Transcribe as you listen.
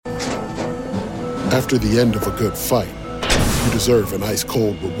After the end of a good fight, you deserve an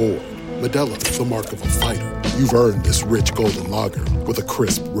ice-cold reward. Modelo is the mark of a fighter. You've earned this rich golden lager with a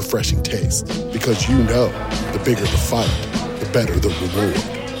crisp, refreshing taste. Because you know, the bigger the fight, the better the reward.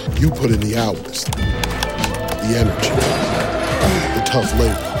 You put in the hours, the energy, the tough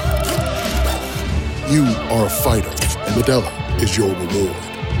labor. You are a fighter, and Modelo is your reward.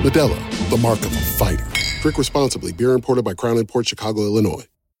 Modelo, the mark of a fighter. Drink responsibly. Beer imported by Crown Imports, Chicago, Illinois.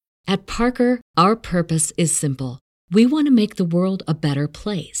 At Parker, our purpose is simple. We want to make the world a better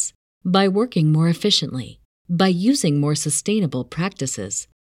place by working more efficiently, by using more sustainable practices,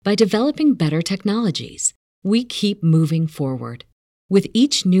 by developing better technologies. We keep moving forward. With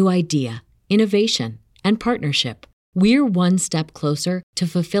each new idea, innovation, and partnership, we're one step closer to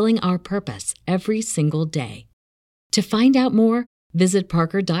fulfilling our purpose every single day. To find out more, visit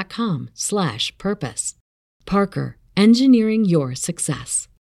parker.com/purpose. Parker, engineering your success.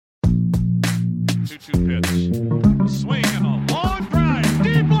 2-2 pitch. Swing and a long drive.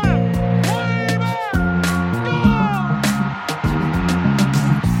 Deep left. Way back.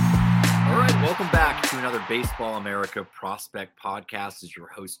 All right, welcome back to another Baseball America Prospect Podcast. This is your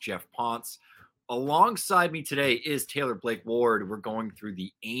host, Jeff Ponce. Alongside me today is Taylor Blake Ward. We're going through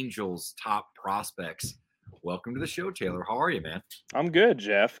the Angels' top prospects. Welcome to the show, Taylor. How are you, man? I'm good,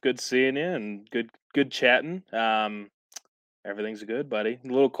 Jeff. Good seeing you and good chatting. Everything's good, buddy. A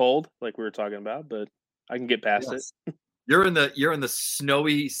little cold, like we were talking about, but I can get past it. You're in the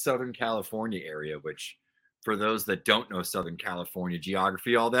snowy Southern California area, which for those that don't know Southern California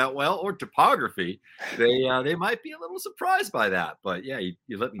geography all that well or topography, they might be a little surprised by that. But yeah,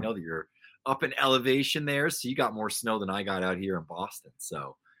 you let me know that you're up in elevation there, so you got more snow than I got out here in Boston.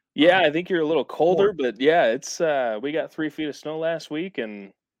 So yeah, I think you're a little colder, but yeah, it's we got 3 feet of snow last week,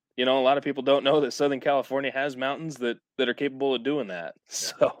 and you know, a lot of people don't know that Southern California has mountains that are capable of doing that. Yeah.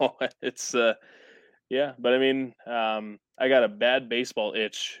 So it's yeah, but I mean, I got a bad baseball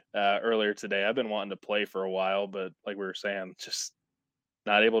itch earlier today. I've been wanting to play for a while, but like we were saying, just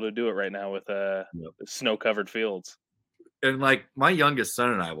not able to do it right now with snow-covered fields. And like my youngest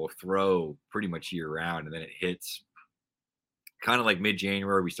son and I will throw pretty much year round, and then it hits kind of like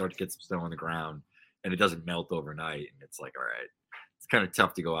mid-January, we start to get some snow on the ground, and it doesn't melt overnight. And it's like, all right, it's kind of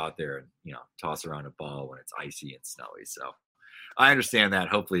tough to go out there and, you know, toss around a ball when it's icy and snowy. So I understand that.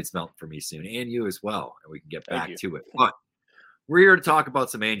 Hopefully it's melting for me soon, and you as well, and we can get back to it. But we're here to talk about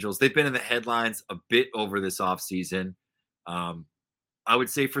some Angels. They've been in the headlines a bit over this offseason. I would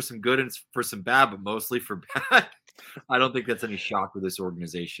say for some good and for some bad, but mostly for bad. I don't think that's any shock with this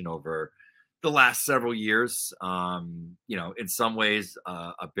organization over the last several years. You know, in some ways,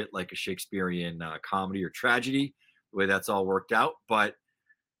 a bit like a Shakespearean comedy or tragedy, the way that's all worked out. But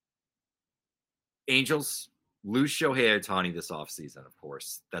Angels lose Shohei Ohtani this offseason, of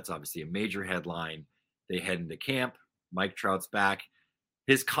course. That's obviously a major headline. They head into camp. Mike Trout's back.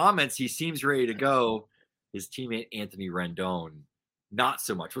 His comments, he seems ready to go. His teammate Anthony Rendon, not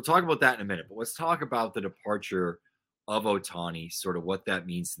so much. We'll talk about that in a minute, but let's talk about the departure of Ohtani, sort of what that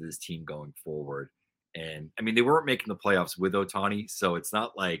means to this team going forward. And I mean, they weren't making the playoffs with Ohtani, so it's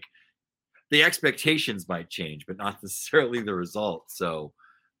not like the expectations might change, but not necessarily the result. So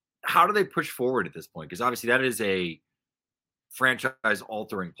how do they push forward at this point? Because obviously that is a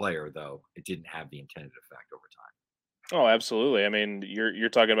franchise-altering player, though it didn't have the intended effect over time. Oh, absolutely. I mean, you're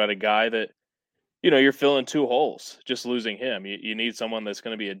talking about a guy that, you know, you're filling 2 holes, just losing him. You need someone that's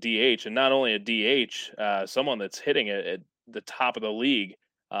going to be a DH, and not only a DH, someone that's hitting it at the top of the league,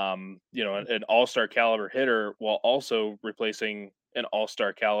 you know, an all-star caliber hitter while also replacing an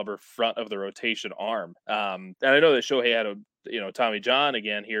all-star caliber front of the rotation arm. And I know that Shohei had Tommy John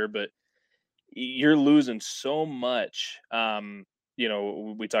again here, but you're losing so much. You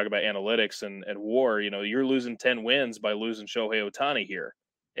know, we talk about analytics and WAR, you know, you're losing 10 wins by losing Shohei Ohtani here.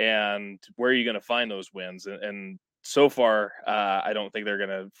 And where are you going to find those wins? And so far, I don't think they're going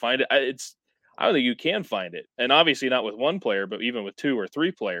to find it. I don't think you can find it. And obviously not with one player, but even with 2 or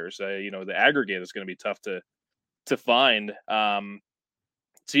 3 players, you know, the aggregate is going to be tough to find.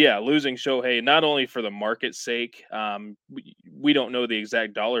 So yeah, losing Shohei, not only for the market's sake, we don't know the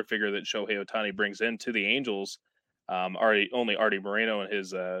exact dollar figure that Shohei Ohtani brings into the Angels. Only Artie Moreno and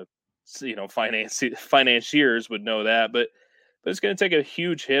his, financiers would know that, but it's going to take a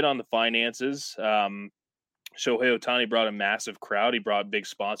huge hit on the finances. Shohei Ohtani brought a massive crowd. He brought big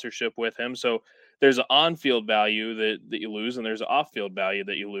sponsorship with him. So there's an on-field value that you lose, and there's an off-field value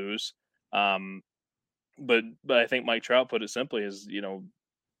that you lose. But I think Mike Trout put it simply is, you know,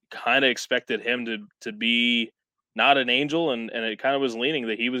 kind of expected him to be not an Angel, and it kind of was leaning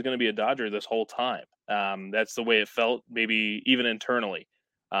that he was going to be a Dodger this whole time. That's the way it felt, maybe even internally.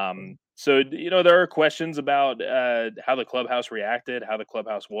 So, there are questions about how the clubhouse reacted, how the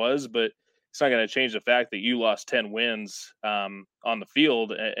clubhouse was, but it's not going to change the fact that you lost 10 wins on the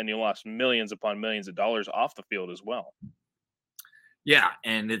field and you lost millions upon millions of dollars off the field as well. Yeah,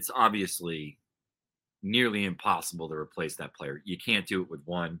 and it's obviously nearly impossible to replace that player. You can't do it with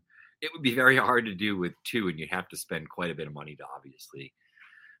one. It would be very hard to do with two, and you have to spend quite a bit of money to obviously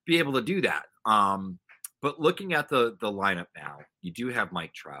be able to do that. But looking at the lineup now, you do have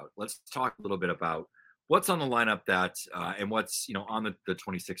Mike Trout. Let's talk a little bit about what's on the lineup that and what's on the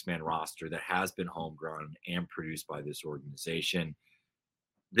 26-man roster that has been homegrown and produced by this organization.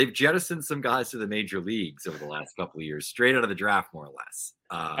 They've jettisoned some guys to the major leagues over the last couple of years, straight out of the draft, more or less.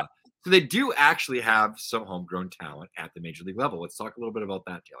 So they do actually have some homegrown talent at the major league level. Let's talk a little bit about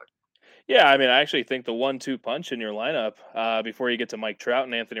that, Taylor. Yeah, I mean, I actually think the 1-2 punch in your lineup before you get to Mike Trout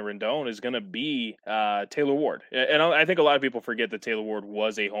and Anthony Rendon is going to be Taylor Ward. And I think a lot of people forget that Taylor Ward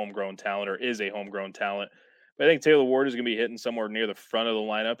was a homegrown talent or is a homegrown talent. But I think Taylor Ward is going to be hitting somewhere near the front of the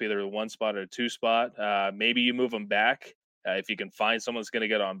lineup, either a 1 spot or a 2 spot. Maybe you move him back if you can find someone that's going to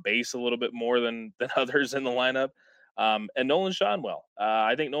get on base a little bit more than others in the lineup. And Nolan Schanuel.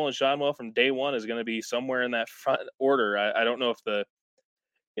 I think Nolan Schanuel from day one is going to be somewhere in that front order. I don't know if the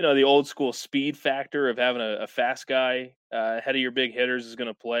old school speed factor of having a fast guy ahead of your big hitters is going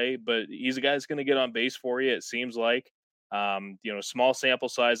to play, but he's a guy that's going to get on base for you. It seems like, small sample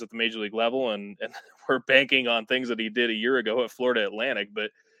size at the major league level, and we're banking on things that he did a year ago at Florida Atlantic.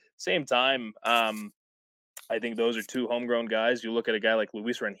 But same time, I think those are two homegrown guys. You look at a guy like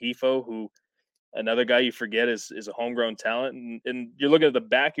Luis Rengifo, who another guy you forget is a homegrown talent, and you're looking at the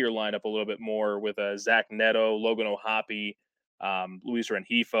back of your lineup a little bit more with Zach Neto, Logan O'Hoppe, Luis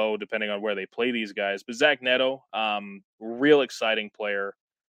Rengifo, depending on where they play these guys. But Zach Neto, real exciting player.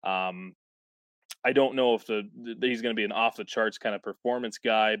 I don't know if he's going to be an off the charts kind of performance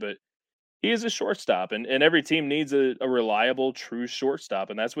guy, but he is a shortstop, and every team needs a reliable, true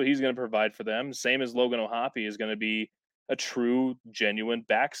shortstop, and that's what he's going to provide for them. Same as Logan O'Hoppe is going to be a true, genuine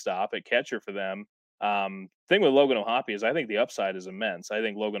backstop at catcher for them. Thing with Logan O'Hoppe is I think the upside is immense. I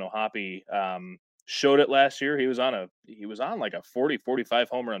think Logan O'Hoppe showed it last year. He was on like a 40, 45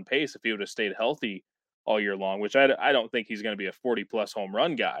 home run pace if he would have stayed healthy all year long, which I don't think he's going to be a 40 plus home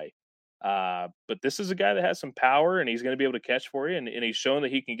run guy. But this is a guy that has some power and he's going to be able to catch for you. And he's shown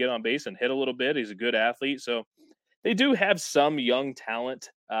that he can get on base and hit a little bit. He's a good athlete. So they do have some young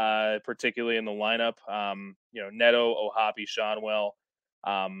talent, particularly in the lineup. Neto, O'Hoppe, Schanuel.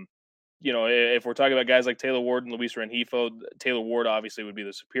 If we're talking about guys like Taylor Ward and Luis Rengifo, Taylor Ward obviously would be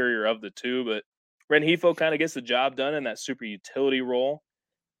the superior of the two, but Rengifo kind of gets the job done in that super utility role.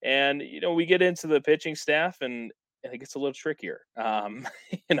 And, we get into the pitching staff and it gets a little trickier.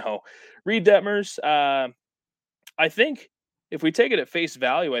 Reed Detmers, I think if we take it at face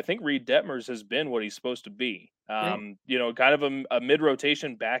value, I think Reed Detmers has been what he's supposed to be. Kind of a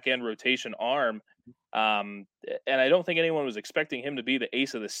mid-rotation, back-end rotation arm. And I don't think anyone was expecting him to be the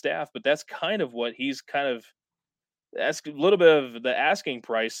ace of the staff, but that's kind of what he's that's a little bit of the asking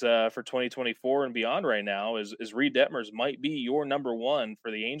price for 2024 and beyond right now is Reed Detmers might be your number one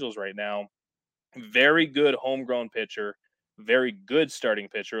for the Angels right now. Very good homegrown pitcher, very good starting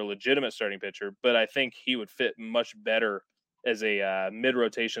pitcher, a legitimate starting pitcher, but I think he would fit much better as a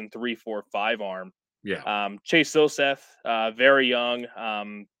mid-rotation 3-4-5 arm. Yeah. Chase Silseth, very young,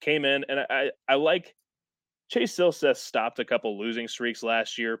 came in, and I like Chase Silseth stopped a couple losing streaks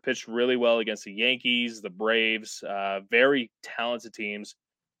last year, pitched really well against the Yankees, the Braves, very talented teams.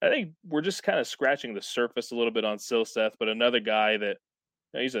 I think we're just kind of scratching the surface a little bit on Silseth, but another guy that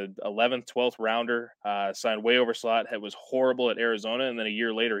he's a 11th, 12th rounder, signed way over slot, was horrible at Arizona, and then a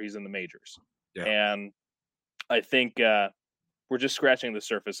year later he's in the majors. Yeah. And I think we're just scratching the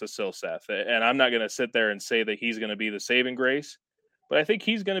surface of Silseth. And I'm not going to sit there and say that he's going to be the saving grace, but I think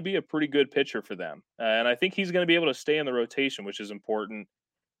he's going to be a pretty good pitcher for them. And I think he's going to be able to stay in the rotation, which is important.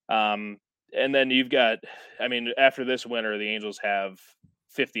 And then you've got, after this winter, the Angels have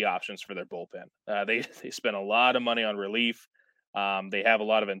 50 options for their bullpen. They spent a lot of money on relief. They have a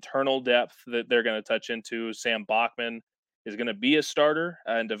lot of internal depth that they're going to touch into. Sam Bachman is going to be a starter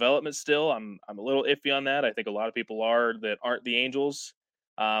in development still. I'm a little iffy on that. I think a lot of people that aren't the Angels.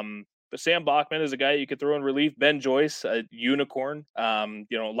 But Sam Bachman is a guy you could throw in relief. Ben Joyce, a unicorn.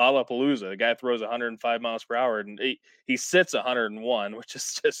 Lollapalooza, the guy throws 105 miles per hour and he sits 101, which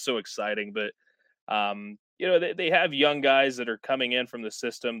is just so exciting. But they have young guys that are coming in from the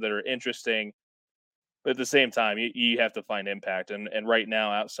system that are interesting. But at the same time, you have to find impact. And right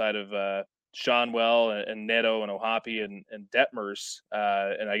now, outside of Schanuel and Neto and O'Hoppe and Detmers,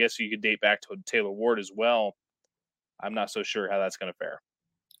 and I guess you could date back to Taylor Ward as well, I'm not so sure how that's going to fare.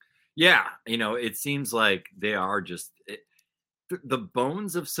 Yeah, it seems like they are just the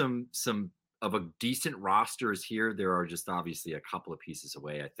bones of some of a decent roster is here. There are just obviously a couple of pieces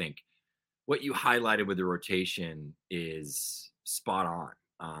away. I think what you highlighted with the rotation is spot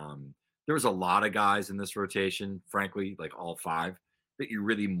on. There was a lot of guys in this rotation, frankly, like all five, that you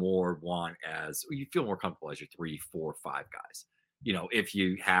really more want as you feel more comfortable as your 3, 4, 5 guys. If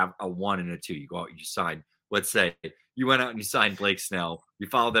you have a 1 and a 2, you go out and you sign, let's say you went out and you signed Blake Snell, you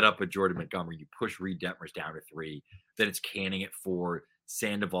follow that up with Jordan Montgomery, you push Reed Detmers down to 3, then it's Canning at 4,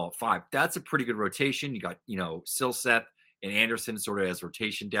 Sandoval at 5. That's a pretty good rotation. You got, Silseth and Anderson sort of as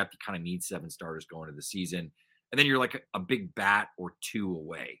rotation depth. You kind of need 7 starters going into the season. And then you're like a big bat or 2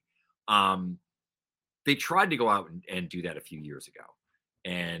 away. They tried to go out and do that a few years ago.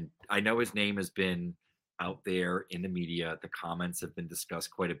 And I know his name has been out there in the media. The comments have been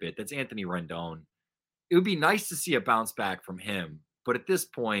discussed quite a bit. That's Anthony Rendon. It would be nice to see a bounce back from him. But at this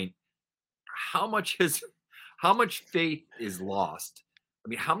point, how much faith is lost? I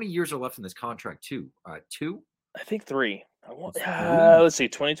mean, how many years are left in this contract? 2? 2? I think 3. Let's see,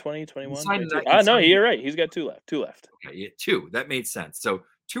 2020, 21. No, you're right. He's got 2 left. 2 left. Okay, yeah, 2. That made sense. So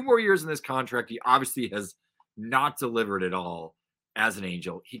 2 more years in this contract. He obviously has not delivered at all as an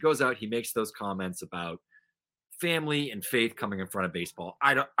Angel. He goes out, he makes those comments about family and faith coming in front of baseball.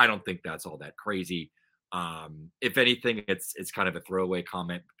 I don't think that's all that crazy. If anything, it's kind of a throwaway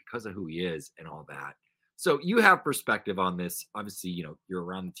comment because of who he is and all that. So you have perspective on this. Obviously, you're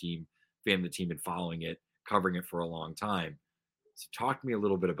around the team, fan of the team, and following it, covering it for a long time. So talk to me a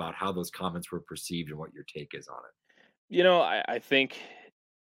little bit about how those comments were perceived and what your take is on it. I think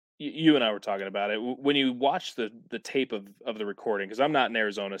you and I were talking about it when you watch the tape of the recording, because I'm not in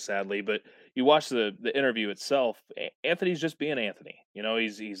Arizona, sadly, but you watch the interview itself. Anthony's just being Anthony.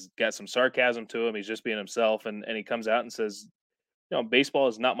 He's got some sarcasm to him. He's just being himself, and he comes out and says, baseball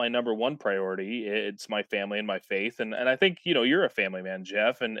is not my number one priority. It's my family and my faith. And I think, you're a family man,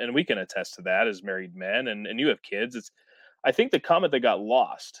 Jeff, and we can attest to that as married men, and you have kids. I think the comment that got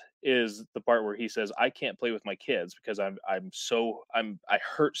lost is the part where he says, I can't play with my kids because I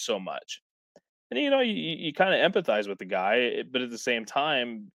hurt so much. And, you kind of empathize with the guy, but at the same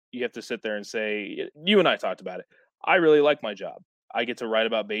time, you have to sit there and say, you and I talked about it. I really like my job. I get to write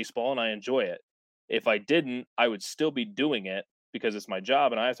about baseball and I enjoy it. If I didn't, I would still be doing it because it's my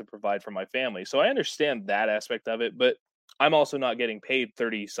job and I have to provide for my family. So I understand that aspect of it, but I'm also not getting paid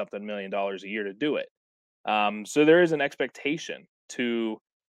 $30-something million a year to do it. So there is an expectation to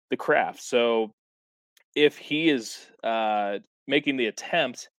the craft. So if he is making the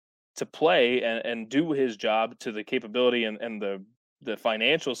attempt to play and do his job to the capability and the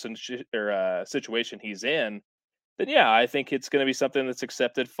financial situation he's in, then yeah, I think it's going to be something that's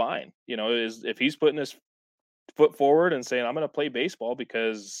accepted fine. If he's putting his foot forward and saying, I'm going to play baseball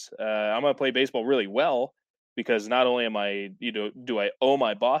because I'm going to play baseball really well, because not only am I, do I owe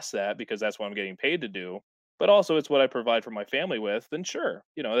my boss that because that's what I'm getting paid to do, but also it's what I provide for my family with, then sure,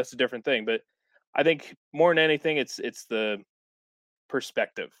 that's a different thing. But I think more than anything, it's the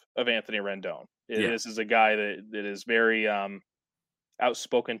perspective of Anthony Rendon. This is a guy that is very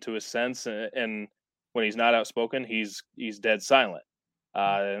outspoken to a sense, and when he's not outspoken, he's dead silent.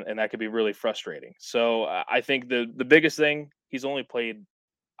 And that could be really frustrating. So I think the biggest thing, he's only played,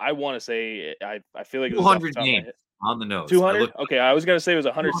 I want to say, I feel like 200 games on the nose. 200? Okay, I was going to say it was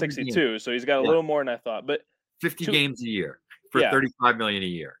 162, so he's got a little more than I thought. But 50 games a year for $35 million a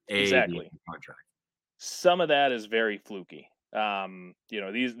year. Exactly. Contract. Some of that is very fluky.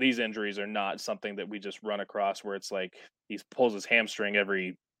 These injuries are not something that we just run across where it's like he pulls his hamstring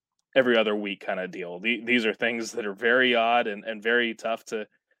every other week kind of deal. These are things that are very odd and very tough to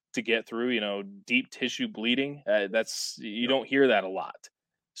get through. Deep tissue bleeding. You don't hear that a lot.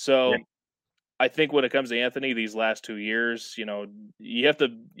 So I think when it comes to Anthony, these last 2 years,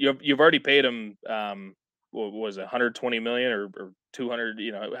 you've already paid him. What was it, 120 million or 200?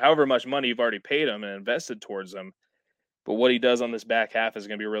 However much money you've already paid him and invested towards him. But what he does on this back half is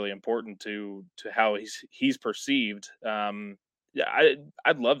going to be really important to how he's perceived.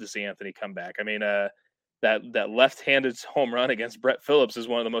 I'd love to see Anthony come back. I mean, that left-handed home run against Brett Phillips is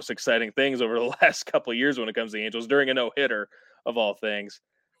one of the most exciting things over the last couple of years when it comes to the Angels, during a no-hitter of all things.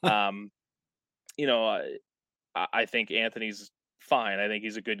 I think Anthony's fine. I think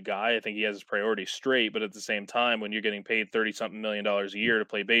he's a good guy. I think he has his priorities straight. But at the same time, when you're getting paid $30-something million a year to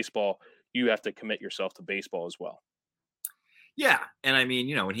play baseball, you have to commit yourself to baseball as well. Yeah. And I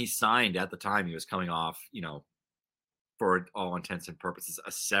mean, when he signed at the time, he was coming off, for all intents and purposes, a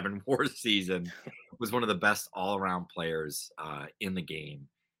 7-WAR season, was one of the best all-around players in the game,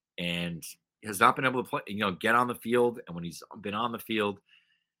 and has not been able to play, get on the field. And when he's been on the field,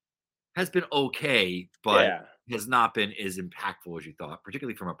 has been okay, but Yeah. has not been as impactful as you thought,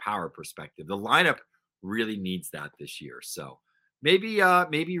 particularly from a power perspective. The lineup really needs that this year. So maybe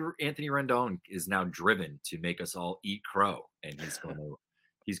Anthony Rendon is now driven to make us all eat crow, and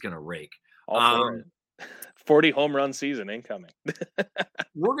he's gonna rake. All for it. 40 home run season incoming.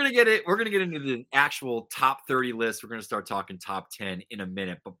 We're gonna get into the actual top 30 list. We're gonna start talking top 10 in a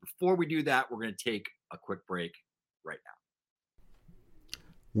minute. But before we do that, we're gonna take a quick break right now.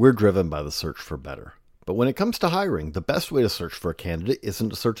 We're driven by the search for better. But when it comes to hiring, the best way to search for a candidate isn't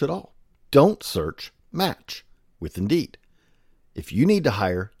to search at all. Don't search, match with Indeed. If you need to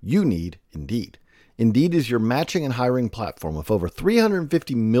hire, you need Indeed. Indeed is your matching and hiring platform with over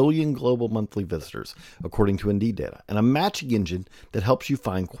 350 million global monthly visitors, according to Indeed data, and a matching engine that helps you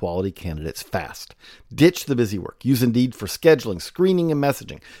find quality candidates fast. Ditch the busy work. Use Indeed for scheduling, screening, and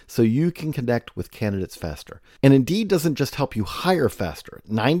messaging so you can connect with candidates faster. And Indeed doesn't just help you hire faster.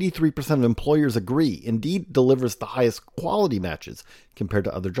 93% of employers agree Indeed delivers the highest quality matches compared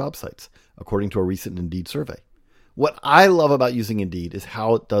to other job sites, according to a recent Indeed survey. What I love about using Indeed is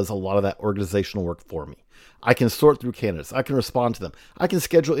how it does a lot of that organizational work for me. I can sort through candidates. I can respond to them. I can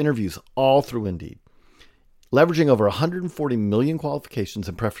schedule interviews all through Indeed. Leveraging over 140 million qualifications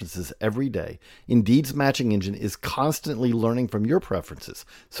and preferences every day, Indeed's matching engine is constantly learning from your preferences.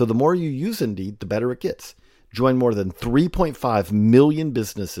 So the more you use Indeed, the better it gets. Join more than 3.5 million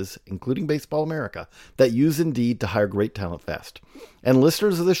businesses, including Baseball America, that use Indeed to hire great talent fast. And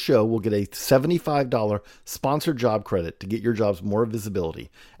listeners of the show will get a $75 sponsored job credit to get your jobs more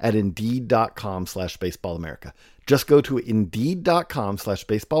visibility at Indeed.com/BaseballAmerica. Just go to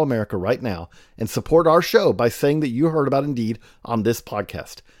Indeed.com/BaseballAmerica right now and support our show by saying that you heard about Indeed on this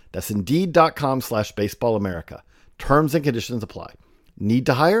podcast. That's Indeed.com/BaseballAmerica. Terms and conditions apply. Need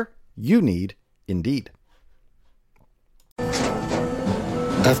to hire? You need Indeed.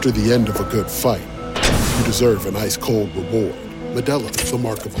 After the end of a good fight, you deserve an ice-cold reward. Modelo is the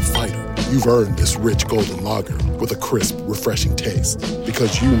mark of a fighter. You've earned this rich golden lager with a crisp, refreshing taste.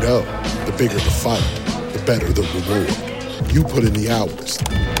 Because you know, the bigger the fight, the better the reward. You put in the hours,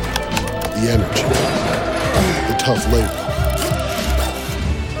 the energy, the tough labor.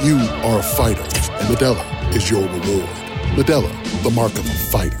 You are a fighter, and Modelo is your reward. Modelo, the mark of a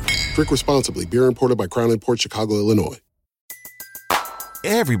fighter. Drink responsibly. Beer imported by Crown Imports, Chicago, Illinois.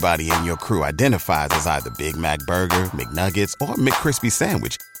 Everybody in your crew identifies as either Big Mac Burger, McNuggets, or McCrispy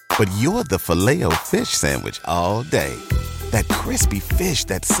Sandwich. But you're the Filet-O-Fish Sandwich all day. That crispy fish,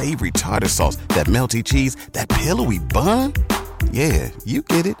 that savory tartar sauce, that melty cheese, that pillowy bun. Yeah, you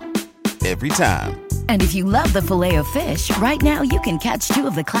get it. Every time. And if you love the Filet-O-Fish, right now you can catch two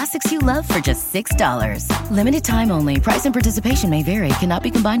of the classics you love for just $6. Limited time only. Price and participation may vary. Cannot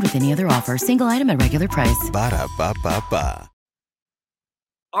be combined with any other offer. Single item at regular price. Ba-da-ba-ba-ba.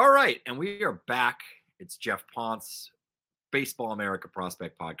 All right, and we are back. It's Jeff Ponce, Baseball America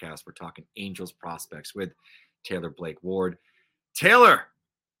Prospect Podcast. We're talking Angels prospects with Taylor Blake Ward. Taylor,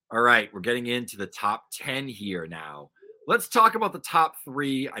 all right, we're getting into the top 10 here now. Let's talk about the top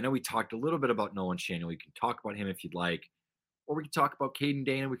 3. I know we talked a little bit about Nolan Schanuel. We can talk about him if you'd like, or we can talk about Caden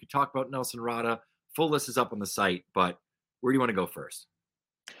Dana. We can talk about Nelson Rada. Full list is up on the site, but where do you want to go first?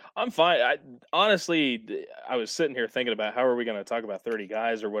 I'm fine. Honestly, I was sitting here thinking about how are we going to talk about 30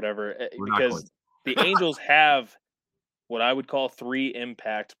 guys or whatever, because the Angels have what I would call 3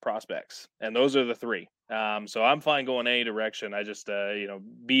 impact prospects, and those are the 3. So I'm fine going any direction. I just,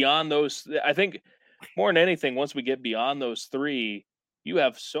 beyond those, I think more than anything, once we get beyond those 3, you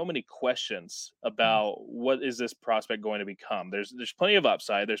have so many questions about what is this prospect going to become. There's plenty of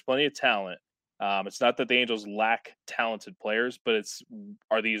upside. There's plenty of talent. It's not that the Angels lack talented players, but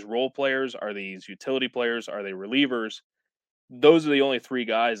are these role players? Are these utility players? Are they relievers? Those are the only 3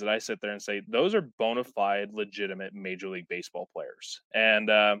 guys that I sit there and say, those are bona fide, legitimate Major League Baseball players.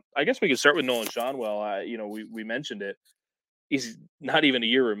 And I guess we could start with Nolan Schanuel. We mentioned it. He's not even a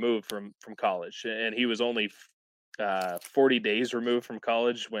year removed from college, and he was only 40 days removed from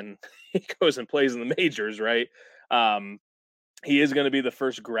college when he goes and plays in the majors, right? He is going to be the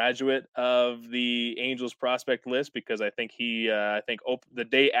first graduate of the Angels prospect list because I think the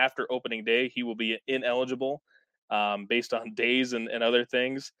day after opening day, he will be ineligible based on days and other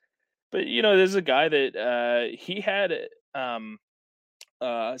things. But, this is a guy that he had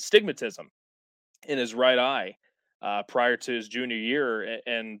stigmatism in his right eye prior to his junior year.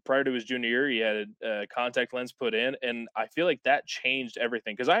 And prior to his junior year, he had a contact lens put in. And I feel like that changed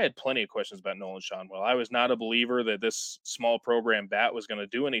everything because I had plenty of questions about Nolan Schanuel. I was not a believer that this small program bat was going to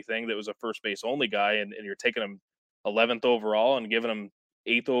do anything, that was a first base only guy. And you're taking him 11th overall and giving him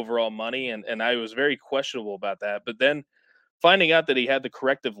 8th overall money. And I was very questionable about that. But then finding out that he had the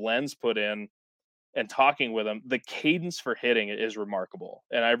corrective lens put in and talking with him, the cadence for hitting is remarkable.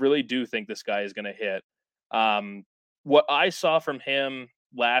 And I really do think this guy is going to hit. What I saw from him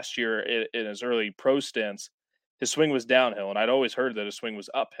last year in his early pro stints, his swing was downhill, and I'd always heard that his swing was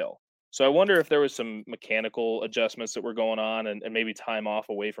uphill. So I wonder if there was some mechanical adjustments that were going on and maybe time off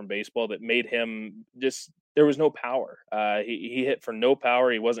away from baseball that made him just, there was no power. He hit for no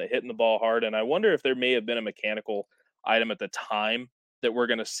power. He wasn't hitting the ball hard. And I wonder if there may have been a mechanical item at the time that we're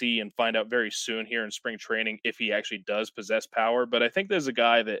going to see and find out very soon here in spring training if he actually does possess power. But I think there's a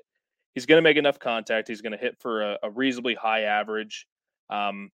guy that he's going to make enough contact. He's going to hit for a reasonably high average.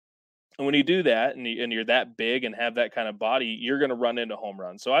 And when you do that and you're that big and have that kind of body, you're going to run into home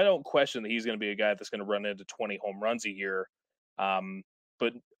runs. So I don't question that he's going to be a guy that's going to run into 20 home runs a year.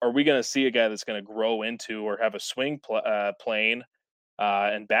 But are we going to see a guy that's going to grow into or have a swing plane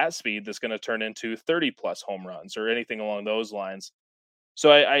and bat speed that's going to turn into 30 plus home runs or anything along those lines? So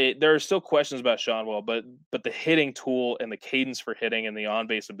there are still questions about Seanwell, but the hitting tool and the cadence for hitting and the on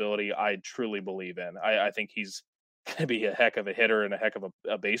base ability, I truly believe in. I think he's going to be a heck of a hitter and a heck of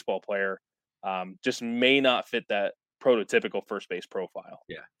a baseball player. Just may not fit that prototypical first base profile.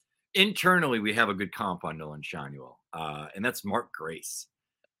 Yeah. Internally, we have a good comp on Nolan Schanuel, and that's Mark Grace.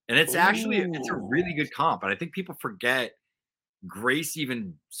 And it's actually, it's a really good comp. And I think people forget Grace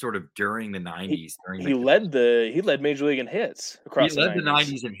even sort of during the 90s. He led Major League in hits across the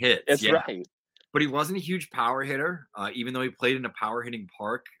 90s in hits. That's right. But he wasn't a huge power hitter, even though he played in a power hitting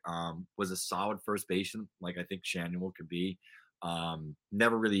park, was a solid first baseman, like I think Schanuel could be.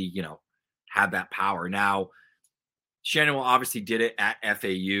 Never really, had that power. Now, Schanuel obviously did it at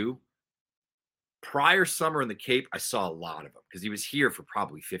FAU. Prior summer in the Cape, I saw a lot of him because he was here for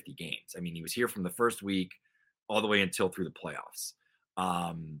probably 50 games. I mean, he was here from the first week all the way until through the playoffs.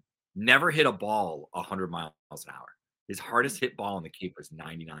 Never hit a ball 100 miles an hour. His hardest hit ball in the Cape was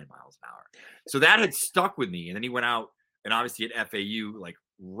 99 miles an hour. So that had stuck with me. And then he went out and obviously at FAU, like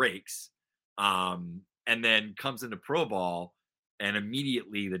rakes, and then comes into pro ball. And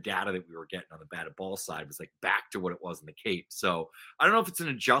immediately the data that we were getting on the batted ball side was like back to what it was in the Cape. So I don't know if it's an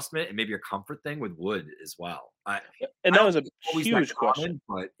adjustment and maybe a comfort thing with Wood as well. That was a huge question,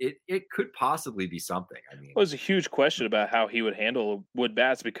 but it could possibly be something. I mean, it was a huge question about how he would handle wood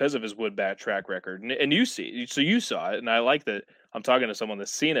bats because of his wood bat track record. And you saw it. And I like that I'm talking to someone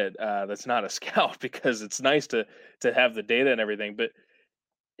that's seen it. That's not a scout, because it's nice to have the data and everything. But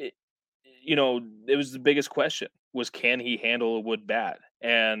it was the biggest question was, can he handle a wood bat?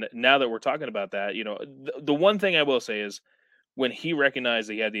 And now that we're talking about that, the one thing I will say is when he recognized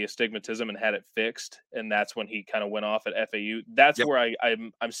that he had the astigmatism and had it fixed, and that's when he kind of went off at FAU, that's where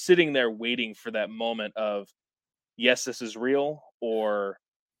I'm sitting there waiting for that moment of, yes, this is real, or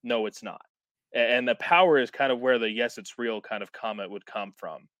no, it's not. And the power is kind of where the yes, it's real kind of comment would come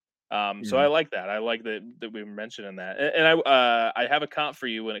from. So I like that. I like that we were mentioning that. And I have a comp for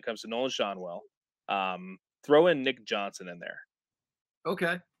you when it comes to Nolan Schanuel. Throw in Nick Johnson in there.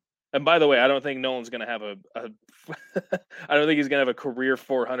 Okay. And by the way, I don't think Nolan's going to have I don't think he's going to have a career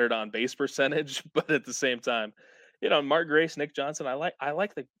 400 on base percentage, but at the same time, Mark Grace, Nick Johnson, I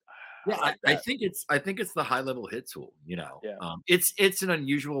like the. Yeah, I think it's the high level hit tool. Yeah. It's an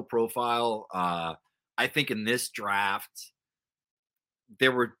unusual profile. I think in this draft,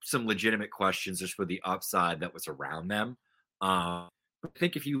 there were some legitimate questions just for the upside that was around them. I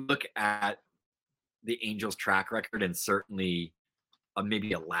think if you look at the Angels' track record and certainly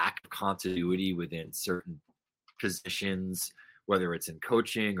maybe a lack of continuity within certain positions, whether it's in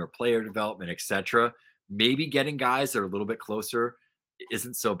coaching or player development, etc., maybe getting guys that are a little bit closer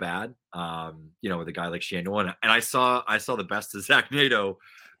isn't so bad. With a guy like Schanuel, and I saw the best of Zach Nato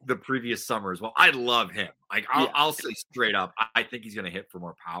the previous summer as well. I love him. I'll say straight up, I think he's going to hit for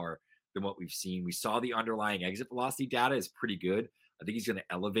more power than what we've seen. We saw the underlying exit velocity data is pretty good. I think he's going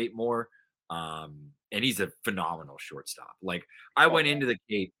to elevate more. And he's a phenomenal shortstop. Like I went into the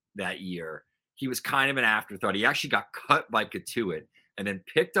Cape that year. He was kind of an afterthought. He actually got cut by Katuit and then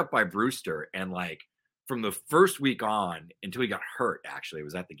picked up by Brewster. And like from the first week on until he got hurt, actually, it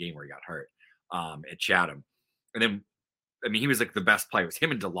was at the game where he got hurt at Chatham. And then, he was like the best player. It was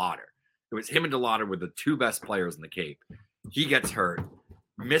him and DeLauder. It was him and DeLauder were the two best players in the Cape. He gets hurt,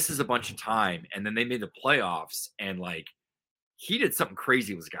 misses a bunch of time. And then they made the playoffs and like, he did something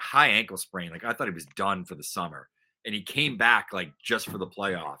crazy. It was like a high ankle sprain. Like I thought he was done for the summer, and he came back like just for the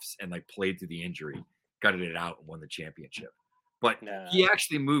playoffs and like played through the injury, gutted it out and won the championship. But he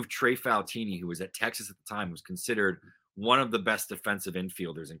actually moved Trey Faltini, who was at Texas at the time, was considered one of the best defensive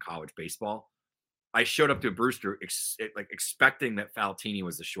infielders in college baseball. I showed up to Brewster expecting that Faltini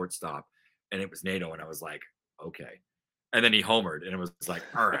was the shortstop, and it was Nato. And I was like, okay. and then he homered, and it was like,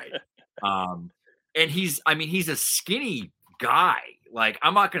 all right. And he's a skinny guy. Like,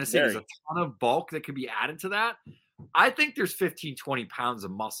 I'm not going to say there's a ton of bulk that could be added to that. I think there's 15, 20 pounds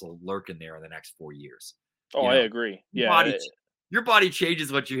of muscle lurking there in the next 4 years. Oh, I agree. Yeah. Your body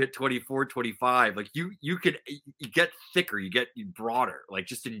changes once you hit 24, 25. Like you get thicker, you get broader, like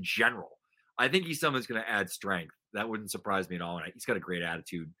just in general. I think he's someone who's going to add strength. That wouldn't surprise me at all. And he's got a great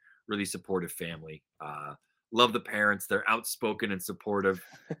attitude, really supportive family. Love the parents. They're outspoken and supportive.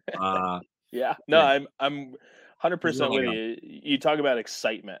 Yeah. No, I'm 100% with you. You talk about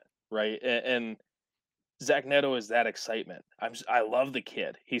excitement, right? And Zach Neto is that excitement. I love the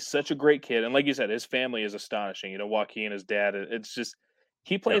kid. He's such a great kid, and like you said, his family is astonishing. You know, Joaquin, his dad. It's just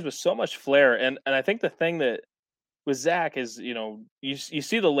he plays with so much flair, and I think the thing that with Zach is, you know, you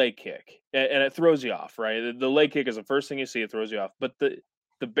see the leg kick, and it throws you off, right? The leg kick is the first thing you see; it throws you off. But the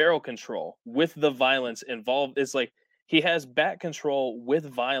barrel control with the violence involved is like he has back control with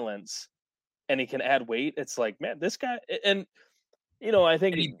violence, and he can add weight. It's like, man, this guy and. You know, I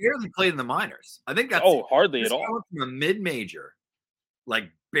think he barely played in the minors. I think that's hardly at all. From a mid-major,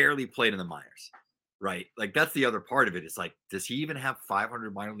 like barely played in the minors, right? Like that's the other part of it. It's like, does he even have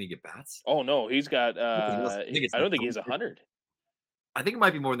 500 minor league at bats? Oh no, he's got. I don't think he's 100. I think it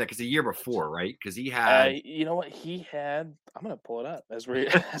might be more than that because the year before, right? Because he had. You know what he had? I'm gonna pull it up as we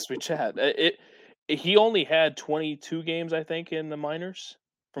chat. He only had 22 games, I think, in the minors,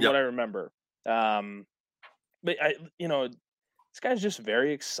 from what I remember. But this guy's just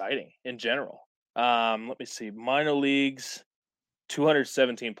very exciting in general. Let me see. Minor leagues,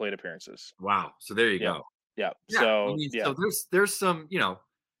 217 plate appearances. Wow. So there you go. Yeah. So, so there's some,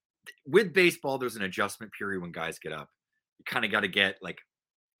 with baseball, there's an adjustment period when guys get up. You kind of got to get like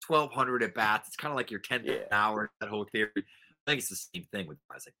 1,200 at bats. It's kind of like your 10th hour, that whole theory. I think it's the same thing with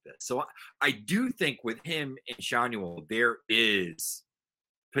guys like this. So I do think with him and Shanuel, there is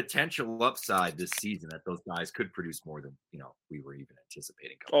potential upside this season that those guys could produce more than we were even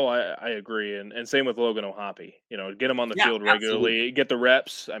anticipating. Oh, I agree, and same with Logan O'Hoppe. Get him on the field regularly, get the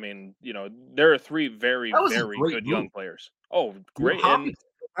reps. I mean, there are three very good young players. Oh, great!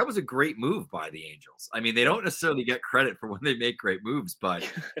 That was a great move by the Angels. I mean, they don't necessarily get credit for when they make great moves, but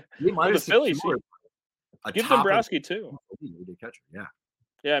the Phillies give Dombrowski too. Catcher, yeah.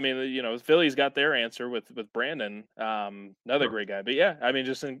 Yeah, I mean, Philly's got their answer with Brandon, another great guy. But yeah, I mean,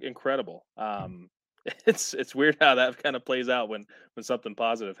 just incredible. It's weird how that kind of plays out when something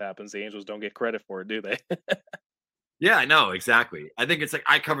positive happens. The Angels don't get credit for it, do they? Yeah, I know exactly. I think it's like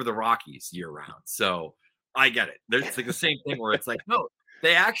I cover the Rockies year round, so I get it. It's like the same thing where it's like, no,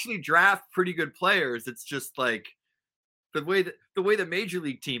 they actually draft pretty good players. It's just like the way the major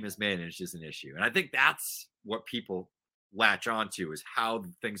league team is managed is an issue, and I think that's what people latch onto is how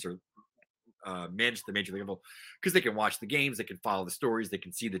things are managed at the major league level, because they can watch the games, they can follow the stories, they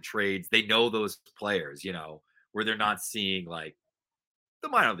can see the trades, they know those players, where they're not seeing like the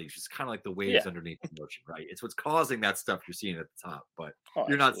minor leagues, just kind of like the waves underneath the ocean, right? It's what's causing that stuff you're seeing at the top, but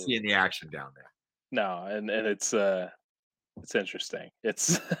you're not seeing the action down there. No, and it's interesting.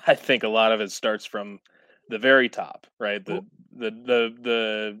 It's I think a lot of it starts from the very top, right?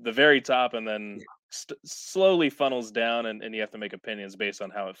 The very top, and then slowly funnels down, and you have to make opinions based on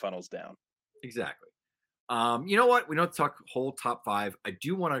how it funnels down. Exactly. You know what? We don't talk whole top five. I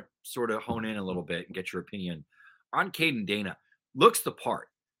do want to sort of hone in a little bit and get your opinion on Caden Dana. Looks the part.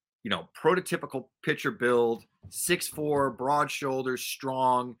 Prototypical pitcher build, 6'4", broad shoulders,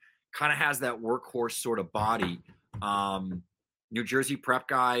 strong, kind of has that workhorse sort of body. New Jersey prep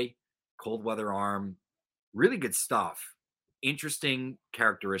guy, cold weather arm, really good stuff. Interesting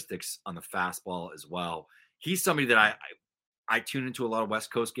characteristics on the fastball as well. He's somebody that I tune into a lot of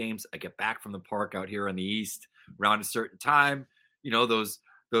West Coast games. I get back from the park out here on the East around a certain time.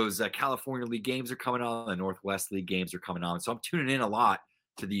 Those California League games are coming on, the Northwest League games are coming on. So I'm tuning in a lot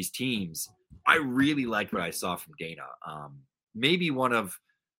to these teams. I really liked what I saw from Dana. Maybe one of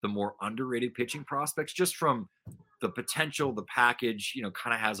the more underrated pitching prospects, just from the potential, the package,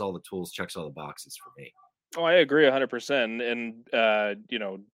 kind of has all the tools, checks all the boxes for me. Oh, I agree 100%. And,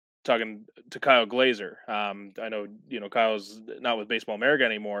 talking to Kyle Glazer, I know, Kyle's not with Baseball America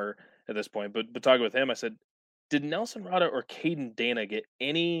anymore at this point, but talking with him, I said, did Nelson Rada or Caden Dana get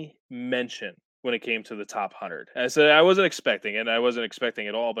any mention when it came to the top 100? And I said, I wasn't expecting it. I wasn't expecting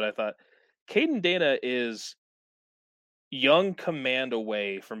it all, but I thought Caden Dana is young command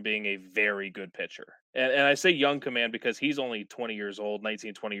away from being a very good pitcher. And I say young command because he's only 20 years old,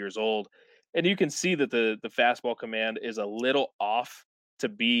 19, 20 years old. And you can see that the fastball command is a little off to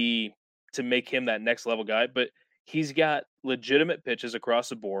make him that next level guy, but he's got legitimate pitches across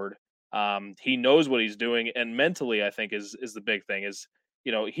the board. He knows what he's doing, and mentally, I think is the big thing. Is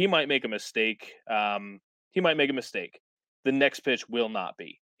he might make a mistake. He might make a mistake. The next pitch will not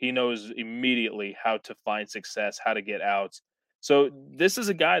be. He knows immediately how to find success, how to get outs. So this is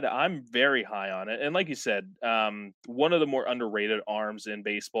a guy that I'm very high on. And like you said, one of the more underrated arms in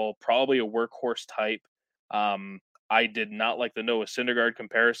baseball, probably a workhorse type. I did not like the Noah Syndergaard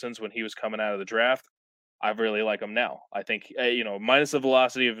comparisons when he was coming out of the draft. I really like him now. I think, minus the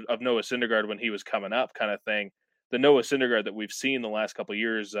velocity of Noah Syndergaard when he was coming up kind of thing, the Noah Syndergaard that we've seen the last couple of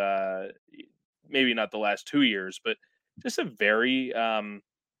years, maybe not the last 2 years, but just a very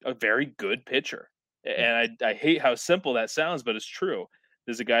good pitcher. And I hate how simple that sounds, but it's true.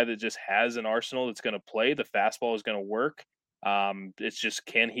 There's a guy that just has an arsenal that's going to play. The fastball is going to work. It's just,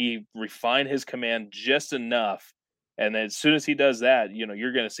 can he refine his command just enough? And then as soon as he does that,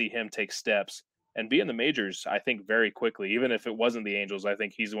 you're going to see him take steps and be in the majors, I think, very quickly. Even if it wasn't the Angels, I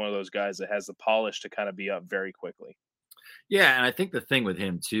think he's one of those guys that has the polish to kind of be up very quickly. Yeah, and I think the thing with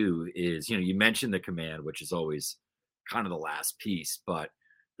him too is, you mentioned the command, which is always kind of the last piece, but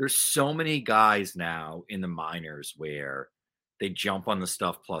there's so many guys now in the minors where they jump on the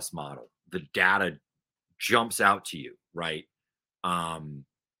stuff plus model. The data jumps out to you, right?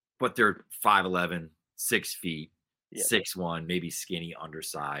 But they're 5'11", 6 feet, 6'1", maybe skinny,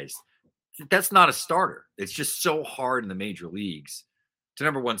 undersized. That's not a starter. It's just so hard in the major leagues to,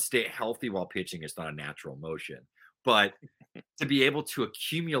 number one, stay healthy while pitching. Is not a natural motion, but to be able to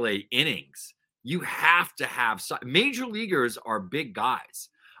accumulate innings, you have to have major leaguers are big guys.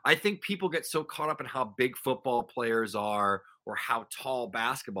 I think people get so caught up in how big football players are or how tall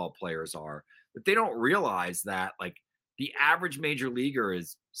basketball players are that they don't realize that, like, the average major leaguer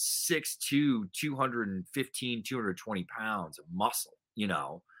is 6'2", 215, 220 pounds of muscle,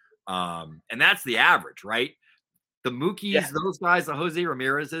 and that's the average, right? The Mookies, those guys, the Jose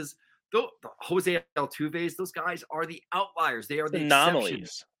Ramirez's, the Jose Altuve's, those guys are the outliers. They are the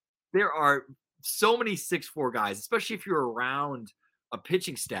anomalies. There are so many 6'4" guys, especially if you're around a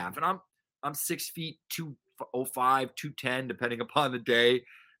pitching staff. And I'm 6 feet, 205, 210, depending upon the day.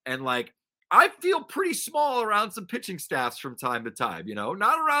 And like, I feel pretty small around some pitching staffs from time to time,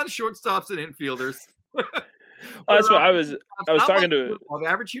 not around shortstops and infielders. That's what I was talking to an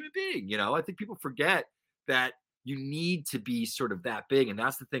average human being. I think people forget that you need to be sort of that big. And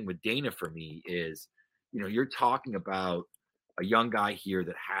that's the thing with Dana for me is, you're talking about a young guy here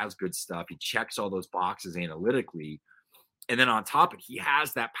that has good stuff. He checks all those boxes analytically. And then on top of it, he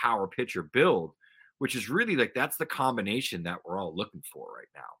has that power pitcher build, which is really like, that's the combination that we're all looking for right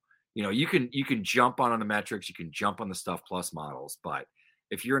now. You can jump on the metrics, you can jump on the stuff plus models, but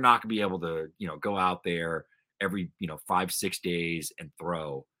if you're not going to be able to, go out there every, 5-6 days and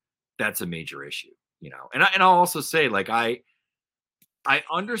throw, that's a major issue, and I'll also say, like, I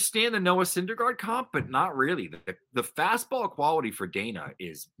understand the Noah Syndergaard comp, but not really. The fastball quality for Dana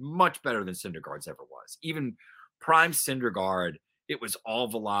is much better than Syndergaard's ever was. Even prime Syndergaard, it was all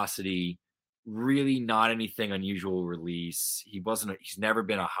velocity, really not anything unusual release. He's never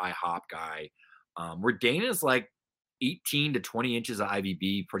been a high hop guy. Where Dana's like 18 to 20 inches of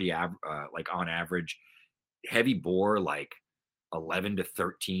IVB, pretty like on average. Heavy bore, like 11 to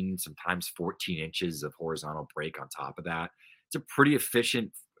 13, sometimes 14 inches of horizontal break on top of that. It's a pretty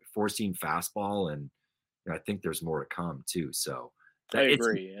efficient four-seam fastball, and I think there's more to come too. So I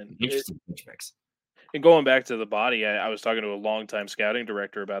agree. And interesting pitch mix. And going back to the body, I was talking to a longtime scouting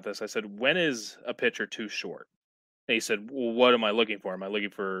director about this. I said, when is a pitcher too short? And he said, well, what am I looking for? Am I looking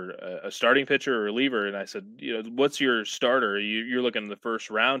for a starting pitcher or a reliever? And I said, what's your starter? You're looking in the first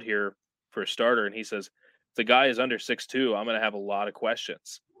round here for a starter. And he says, if the guy is under 6'2", I'm going to have a lot of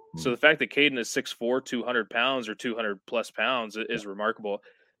questions. So the fact that Caden is 6'4", 200 pounds or 200 plus pounds is remarkable.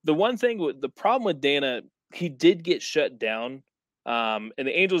 The the problem with Dana, he did get shut down. And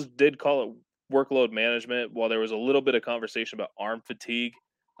the Angels did call it workload management, while there was a little bit of conversation about arm fatigue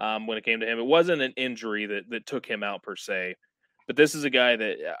when it came to him. It wasn't an injury that took him out per se, but this is a guy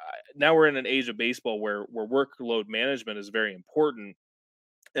that now we're in an age of baseball where workload management is very important.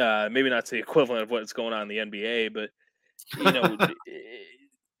 Maybe not to the equivalent of what's going on in the NBA, but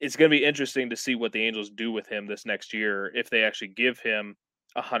it's going to be interesting to see what the Angels do with him this next year, if they actually give him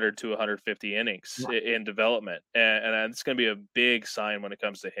 100 to 150 innings in development. And it's going to be a big sign when it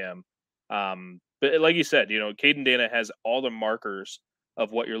comes to him. But like you said, Caden Dana has all the markers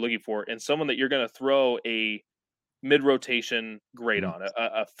of what you're looking for, and someone that you're going to throw a mid-rotation grade on,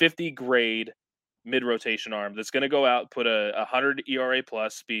 a 50 grade mid-rotation arm that's going to go out, put a 100 ERA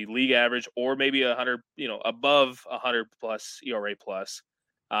plus, be league average, or maybe 100, above 100 plus ERA plus.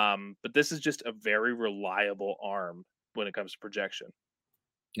 But this is just a very reliable arm when it comes to projection.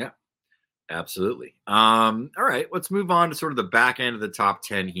 Yeah. Absolutely. All right, let's move on to sort of the back end of the top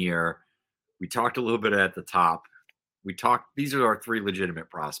 10 here. We talked a little bit at the top. These are our 3 legitimate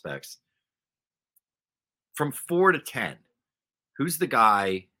prospects. From 4 to 10, who's the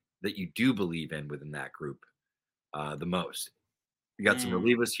guy that you do believe in within that group the most? We got some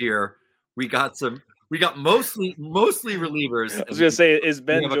relievers here. We got mostly relievers. I was gonna say, is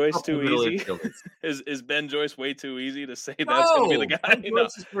Ben Joyce too easy? Is Ben Joyce way too easy to say that's gonna be the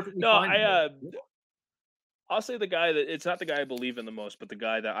guy? I'll say the guy that it's not the guy I believe in the most, but the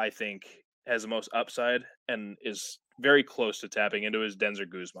guy that I think has the most upside and is very close to tapping into is Denzer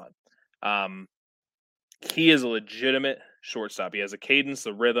Guzman. He is a legitimate shortstop. He has a cadence,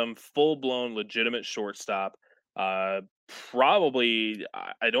 the rhythm, full-blown legitimate shortstop. Probably,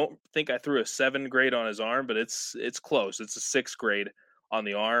 I don't think I threw a 7 grade on his arm, but it's close. It's a 6 grade on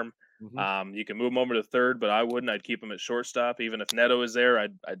the arm. Mm-hmm. You can move him over to third, but I wouldn't. I'd keep him at shortstop. Even if Neto is there,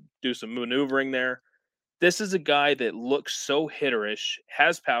 I'd do some maneuvering there. This is a guy that looks so hitterish,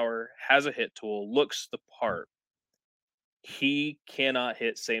 has power, has a hit tool, looks the part. He cannot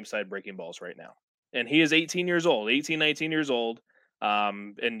hit same side breaking balls right now. And he is 19 years old.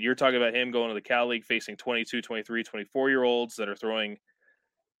 And you're talking about him going to the Cal League facing 22, 23, 24-year-olds that are throwing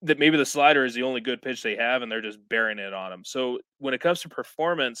that maybe the slider is the only good pitch they have, and they're just burying it on him. So when it comes to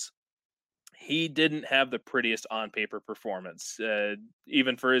performance, he didn't have the prettiest on-paper performance,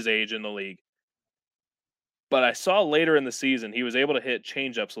 even for his age in the league. But I saw later in the season, he was able to hit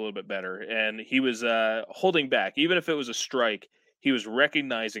changeups a little bit better, and he was holding back. Even if it was a strike, he was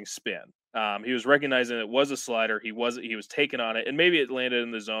recognizing spin. He was recognizing it was a slider. He was taking on it, and maybe it landed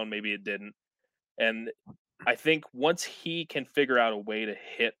in the zone, maybe it didn't. And I think once he can figure out a way to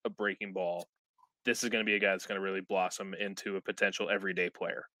hit a breaking ball, this is going to be a guy that's going to really blossom into a potential everyday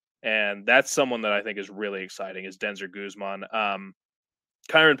player. And that's someone that I think is really exciting is Denzer Guzman.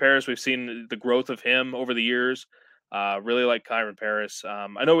 Kyron Paris, we've seen the growth of him over the years. Really like Kyron Paris.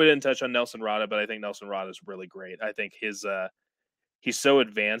 I know we didn't touch on Nelson Rada, but I think Nelson Rada is really great. I think he's so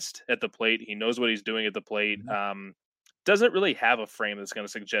advanced at the plate. He knows what he's doing at the plate. Doesn't really have a frame that's going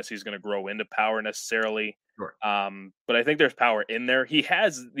to suggest he's going to grow into power necessarily. Sure. But I think there's power in there. He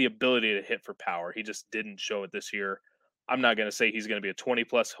has the ability to hit for power. He just didn't show it this year. I'm not going to say he's going to be a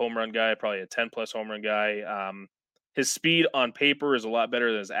 20-plus home run guy, probably a 10-plus home run guy. His speed on paper is a lot better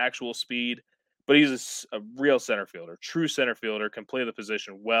than his actual speed, but he's a real center fielder, true center fielder, can play the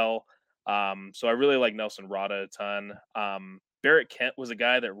position well. So I really like Nelson Rada a ton. Barrett Kent was a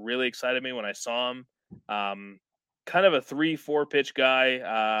guy that really excited me when I saw him. Kind of a 3-4 pitch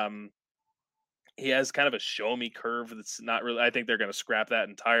guy. He has kind of a show me curve that's not really, I think they're going to scrap that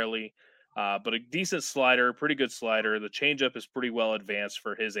entirely. But a decent slider, pretty good slider. The changeup is pretty well advanced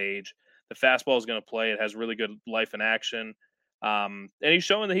for his age. The fastball is going to play. It has really good life in action. And he's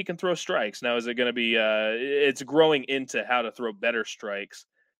showing that he can throw strikes. Now, is it going to be, it's growing into how to throw better strikes.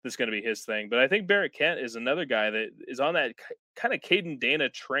 That's going to be his thing. But I think Barrett Kent is another guy that is on that kind of Caden Dana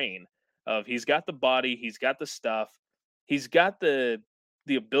train of he's got the body, he's got the stuff, he's got the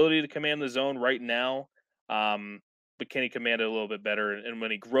ability to command the zone right now. But can he command it a little bit better? And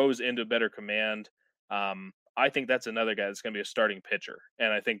when he grows into better command, I think that's another guy that's going to be a starting pitcher.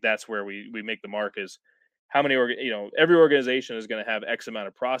 And I think that's where we make the mark is how many, every organization is going to have X amount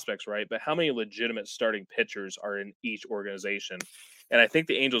of prospects, right? But how many legitimate starting pitchers are in each organization? And I think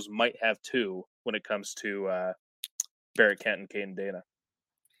the Angels might have 2 when it comes to Barrett Kent and Caden Dana.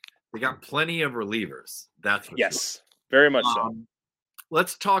 They got plenty of relievers. That's for yes, sure. Very much so.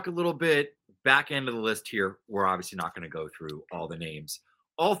 Let's talk a little bit back end of the list here. We're obviously not going to go through all the names.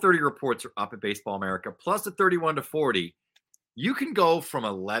 All 30 reports are up at Baseball America, plus the 31 to 40. You can go from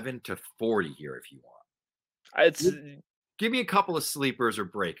 11 to 40 here if you want. Give me a couple of sleepers or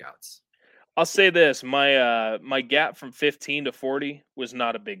breakouts. I'll say this: my gap from 15 to 40 was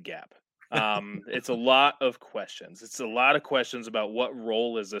not a big gap. It's a lot of questions. It's a lot of questions about what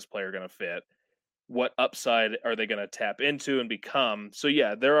role is this player going to fit, what upside are they going to tap into and become. So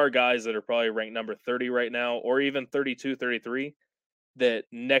yeah, there are guys that are probably ranked number 30 right now, or even 32, 33. That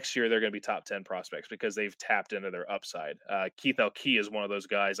next year they're going to be top 10 prospects because they've tapped into their upside. Keith Alkey is one of those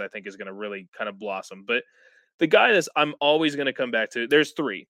guys I think is going to really kind of blossom. But the guy that I'm always going to come back to, there's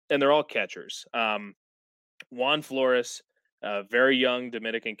 3, and they're all catchers. Juan Flores, a very young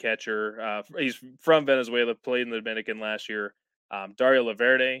Dominican catcher. He's from Venezuela, played in the Dominican last year. Dario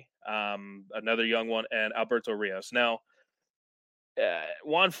Laverde, another young one, and Alberto Rios. Now,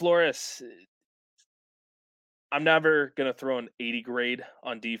 Juan Flores, I'm never going to throw an 80 grade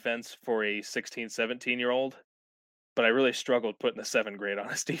on defense for a 16, 17-year-old, but I really struggled putting a 7 grade on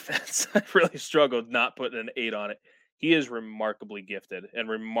his defense. I really struggled not putting an 8 on it. he is remarkably gifted and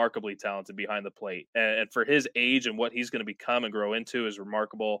remarkably talented behind the plate. And for his age and what he's going to become and grow into is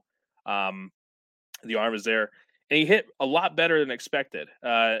remarkable. The arm is there. And he hit a lot better than expected.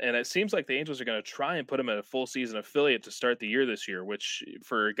 And it seems like the Angels are going to try and put him at a full season affiliate to start the year this year, which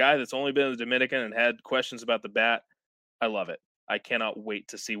for a guy that's only been in the Dominican and had questions about the bat, I love it. I cannot wait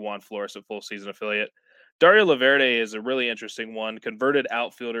to see Juan Flores at full season affiliate. Dario Laverde is a really interesting one. Converted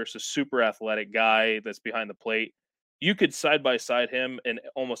outfielder, so super athletic guy that's behind the plate. You could side by side him in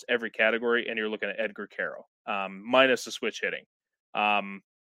almost every category, and you're looking at Edgar Caro, minus the switch hitting.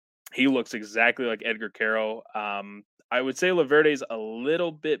 He looks exactly like Edgar Caro. I would say Laverde's a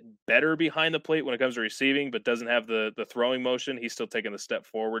little bit better behind the plate when it comes to receiving, but doesn't have the throwing motion. He's still taking the step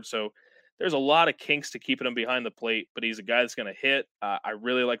forward. So there's a lot of kinks to keeping him behind the plate, but he's a guy that's going to hit. I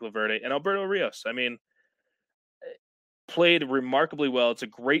really like Laverde. And Alberto Rios, I mean, played remarkably well. It's a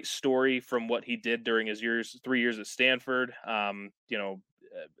great story from what he did during his 3 years at Stanford.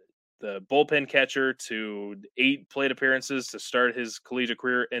 The bullpen catcher to 8 plate appearances to start his collegiate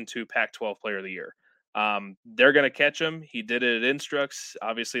career into Pac-12 Player of the Year. They're going to catch him. He did it at Instructs.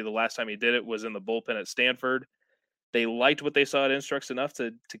 Obviously, the last time he did it was in the bullpen at Stanford. They liked what they saw at Instructs enough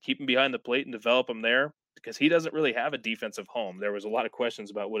to keep him behind the plate and develop him there because he doesn't really have a defensive home. There was a lot of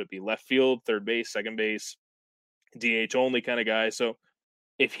questions about would it be left field, third base, second base, DH only kind of guy. So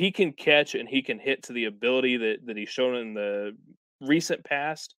if he can catch and he can hit to the ability that he's shown in the recent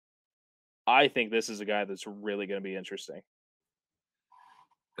past, I think this is a guy that's really going to be interesting.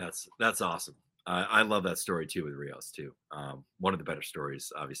 That's awesome. I love that story too with Rios too. One of the better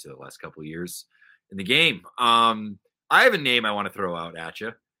stories, obviously, the last couple of years in the game. I have a name I want to throw out at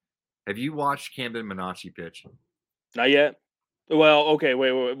you. Have you watched Camden Minacci pitch? Not yet. Well, okay,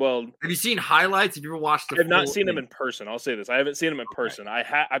 wait. Well, have you seen highlights? Have you ever watched? I have not seen him in person. I'll say this: I haven't seen him in person.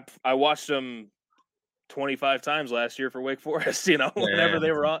 I watched him 25 times last year for Wake Forest. Whenever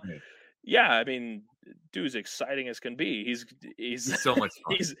they were on. Yeah, I mean, dude's exciting as can be. He's so much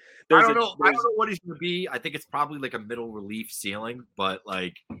fun. I don't know what he's going to be. I think it's probably like a middle relief ceiling, but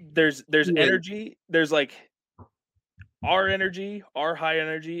like there's energy. There's like our energy, our high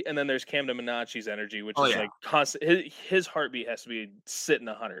energy, and then there's Camden Minacci's energy, which is like constant. His heartbeat has to be sitting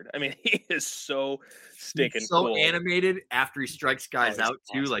 100. I mean, he is so stinking so cool. Animated after he strikes guys out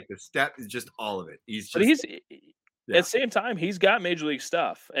too. Like the step is just all of it. At the same time, he's got major league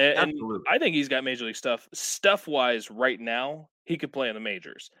stuff, and I think he's got major league stuff wise right now. He could play in the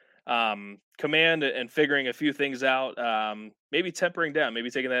majors. Command and figuring a few things out, maybe tempering down, maybe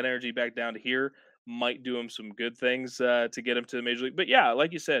taking that energy back down to here might do him some good things to get him to the major league. But yeah,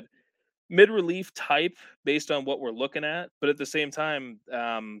 like you said, mid-relief type based on what we're looking at. But at the same time,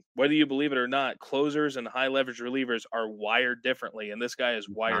 whether you believe it or not, closers and high leverage relievers are wired differently, and this guy is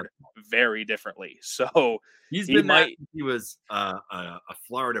wired very differently. So he was a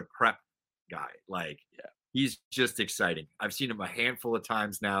Florida prep guy. He's just exciting. I've seen him a handful of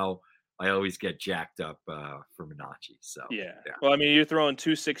times now. I always get jacked up for Minacci. So yeah. Well, I mean, you're throwing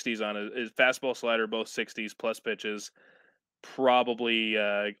 260s on his fastball, slider, both 60s plus pitches. Probably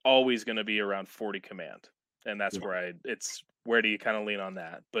always going to be around 40 command, and that's where do you kind of lean on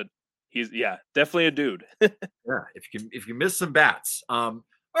that? But he's definitely a dude. If you miss some bats. All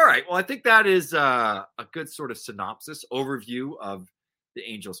right, well, I think that is a good sort of synopsis overview of the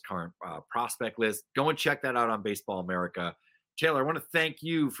Angels' current prospect list. Go and check that out on Baseball America. Taylor, I want to thank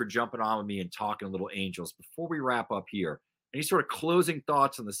you for jumping on with me and talking a little Angels. Before we wrap up here, any sort of closing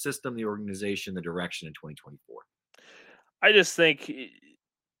thoughts on the system, the organization, the direction in 2024? I just think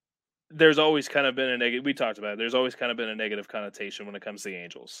there's always kind of been a negative. We talked about it. There's always kind of been a negative connotation when it comes to the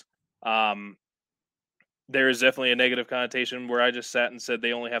Angels. There is definitely a negative connotation where I just sat and said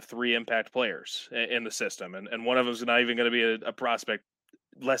they only have 3 impact players in the system, and one of them is not even going to be a prospect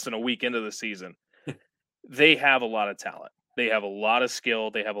less than a week into the season. They have a lot of talent. They have a lot of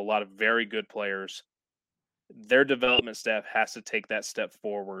skill. They have a lot of very good players. Their development staff has to take that step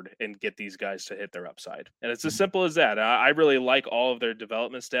forward and get these guys to hit their upside. And it's as simple as that. I really like all of their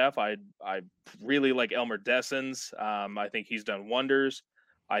development staff. I really like Elmer Dessens. I think he's done wonders.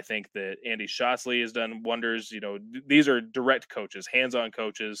 I think that Andy Shotzley has done wonders. These are direct coaches, hands-on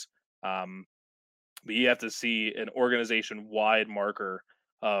coaches. But you have to see an organization-wide marker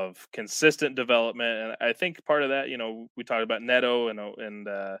of consistent development. And I think part of that, we talked about Neto and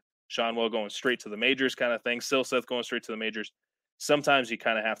Seanwell going straight to the majors kind of thing. Silseth going straight to the majors. Sometimes you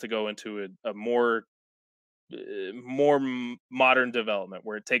kind of have to go into a more modern development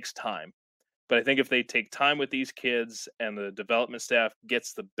where it takes time. But I think if they take time with these kids and the development staff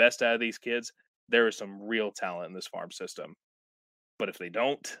gets the best out of these kids, there is some real talent in this farm system. But if they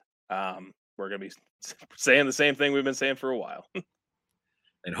don't, we're going to be saying the same thing we've been saying for a while.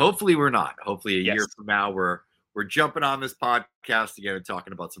 And hopefully we're not. Hopefully a Yes. year from now, we're jumping on this podcast again and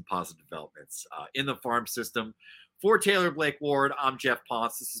talking about some positive developments in the farm system. For Taylor Blake Ward, I'm Jeff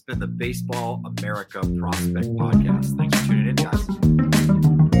Ponce. This has been the Baseball America Prospect Podcast. Thanks for tuning in,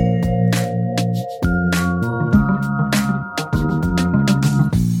 guys.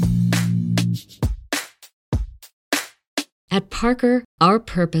 At Parker, our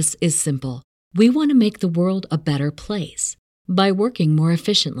purpose is simple. We want to make the world a better place by working more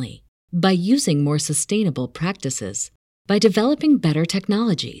efficiently, by using more sustainable practices, by developing better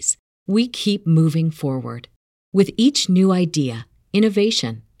technologies. We keep moving forward. With each new idea,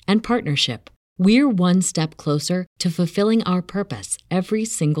 innovation, and partnership, we're one step closer to fulfilling our purpose every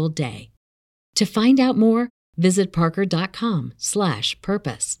single day. To find out more, visit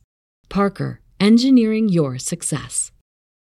parker.com/purpose. Parker, engineering your success.